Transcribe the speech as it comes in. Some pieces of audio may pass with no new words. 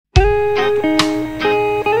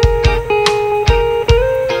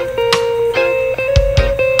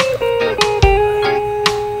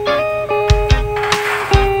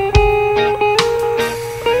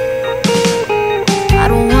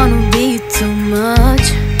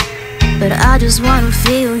But I just wanna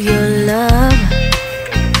feel your love.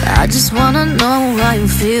 I just wanna know how you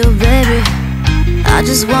feel, baby. I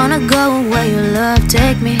just wanna go where your love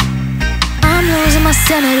take me. I'm losing my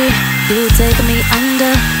sanity, you taking me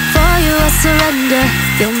under. For you I surrender,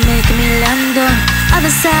 you're making me land on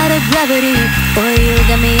other side of gravity. Boy, you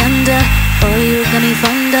got me under, boy, you got me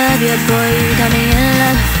fond of. Yeah, boy, you got me in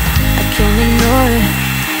love. I can't ignore it,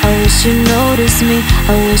 I wish you noticed me.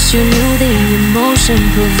 I wish you knew the emotion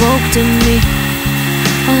provoked in me.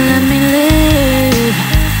 And let me live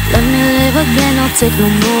again, I'll take no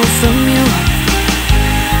more from you.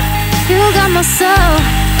 You got my soul,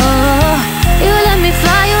 oh. You let me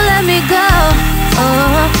fly, you let me go,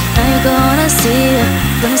 oh. Now you're gonna see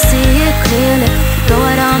it clearly. Go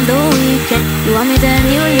out on the weekend, you want me then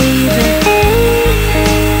you leave it.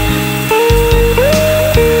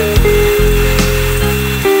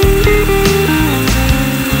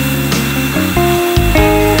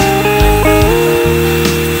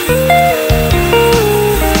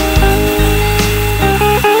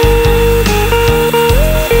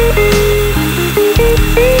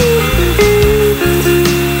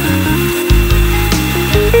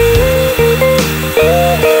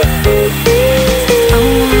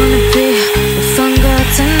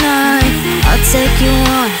 Take you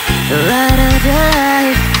on the ride of your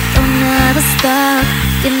life. Don't ever stop.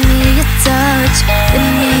 Give me your touch, give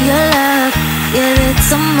me your love. Give it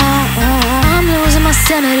some more. I'm losing my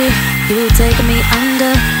sanity, you taking me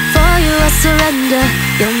under. For you I surrender,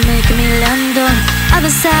 you're making me land on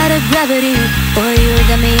other side of gravity. Boy, you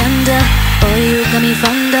got me under, boy, you got me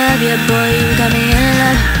fond of. Yeah, boy, you got me in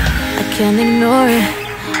love. I can't ignore it,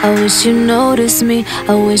 I wish you noticed me.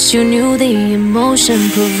 I wish you knew the emotion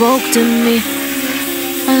provoked in me.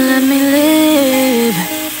 And let me live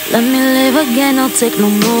again, I'll take no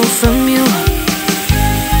more from you.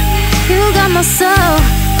 You got my soul,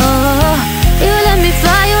 oh. You let me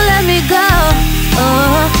fly, you let me go,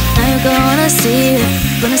 oh. Now you're gonna see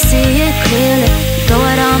it clearly. Go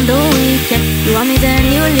out on the weekend, you want me then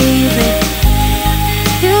you leave it.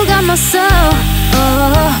 You got my soul,